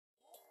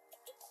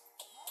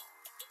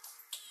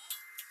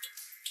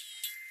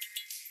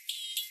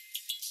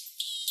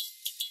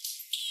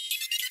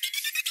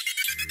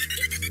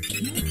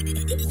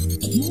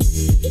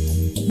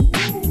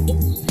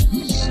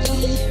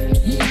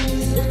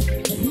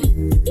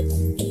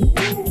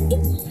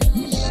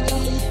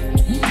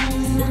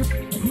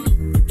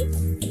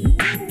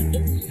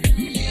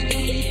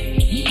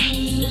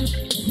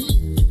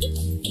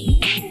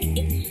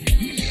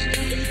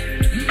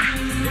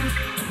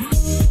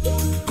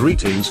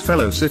Greetings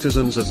fellow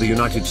citizens of the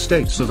United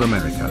States of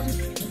America.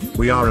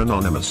 We are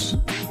anonymous.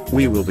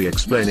 We will be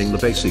explaining the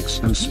basics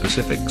and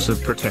specifics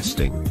of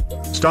protesting.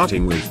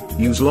 Starting with,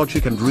 use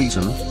logic and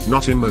reason,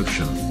 not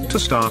emotion, to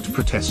start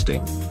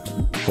protesting.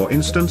 For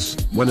instance,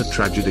 when a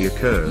tragedy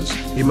occurs,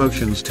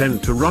 emotions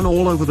tend to run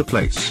all over the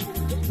place.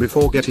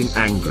 Before getting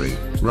angry,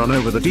 run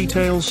over the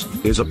details.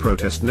 Is a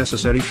protest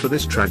necessary for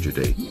this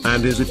tragedy,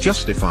 and is it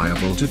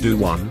justifiable to do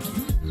one?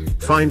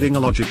 Finding a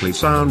logically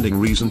sounding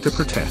reason to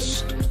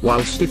protest,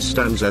 whilst it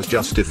stands as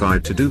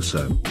justified to do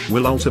so,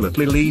 will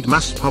ultimately lead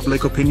mass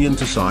public opinion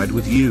to side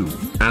with you,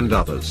 and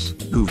others,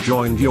 who've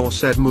joined your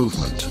said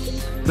movement.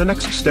 The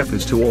next step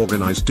is to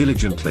organize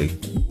diligently.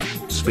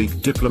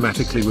 Speak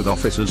diplomatically with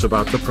officers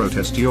about the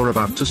protest you're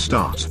about to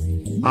start.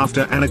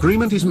 After an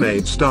agreement is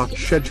made, start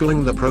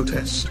scheduling the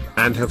protest,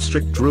 and have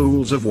strict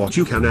rules of what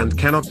you can and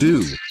cannot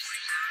do.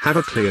 Have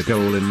a clear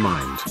goal in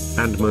mind,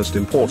 and most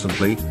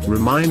importantly,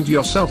 remind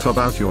yourself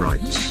about your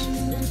rights.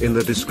 In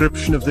the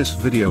description of this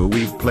video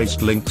we've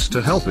placed links to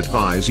help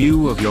advise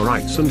you of your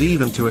rights and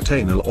even to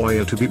attain a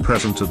lawyer to be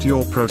present at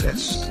your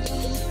protest.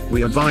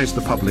 We advise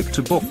the public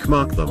to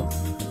bookmark them.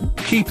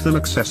 Keep them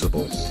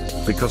accessible,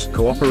 because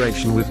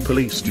cooperation with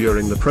police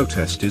during the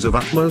protest is of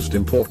utmost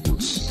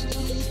importance.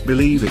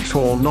 Believe it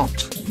or not,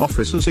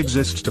 officers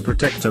exist to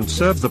protect and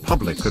serve the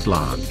public at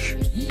large.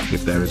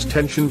 If there is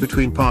tension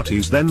between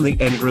parties, then the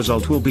end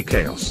result will be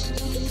chaos.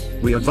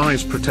 We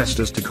advise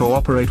protesters to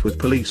cooperate with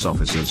police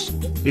officers,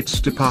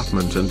 its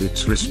department and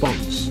its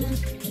response.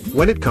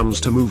 When it comes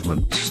to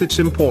movements, it's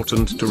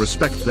important to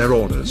respect their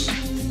orders.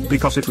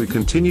 Because if we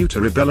continue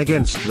to rebel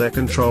against their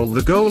control,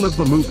 the goal of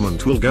the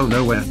movement will go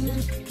nowhere.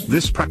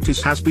 This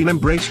practice has been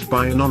embraced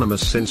by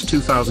Anonymous since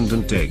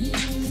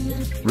 2008.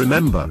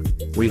 Remember,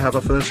 we have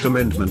a First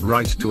Amendment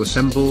right to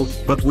assemble,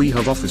 but we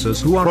have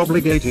officers who are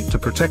obligated to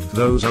protect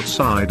those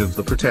outside of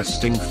the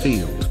protesting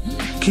field.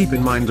 Keep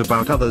in mind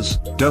about others,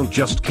 don't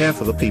just care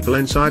for the people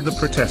inside the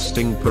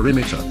protesting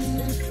perimeter.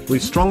 We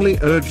strongly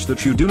urge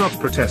that you do not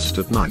protest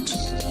at night.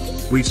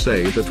 We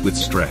say that with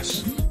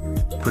stress.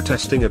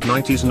 Protesting at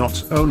night is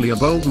not only a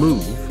bold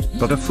move,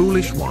 but a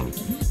foolish one.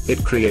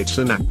 It creates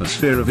an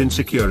atmosphere of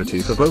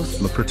insecurity for both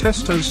the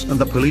protesters and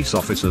the police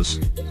officers.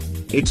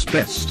 It's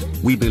best,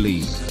 we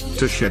believe,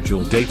 to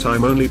schedule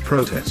daytime-only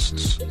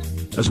protests.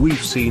 As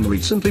we've seen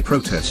recently,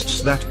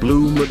 protests that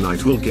bloom at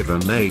night will give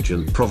an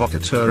agent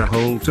provocateur a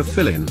hole to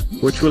fill in,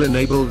 which will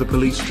enable the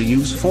police to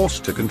use force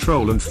to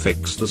control and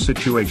fix the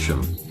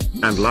situation.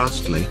 And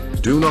lastly,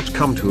 do not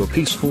come to a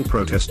peaceful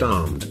protest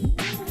armed.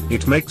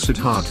 It makes it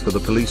hard for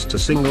the police to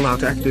single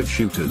out active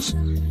shooters.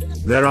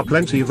 There are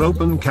plenty of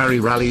open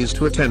carry rallies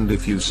to attend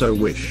if you so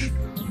wish.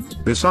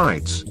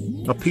 Besides,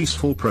 a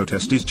peaceful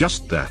protest is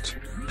just that,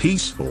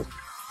 peaceful.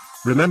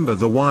 Remember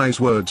the wise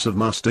words of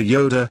Master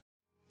Yoda.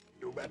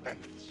 Your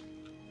weapons.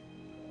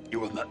 You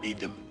will not need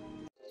them.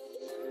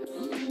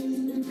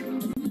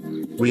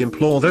 We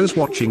implore those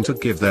watching to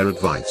give their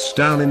advice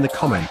down in the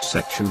comment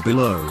section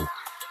below.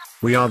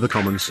 We are the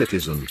common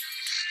citizen.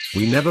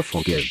 We never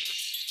forgive.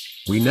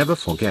 We never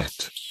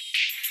forget.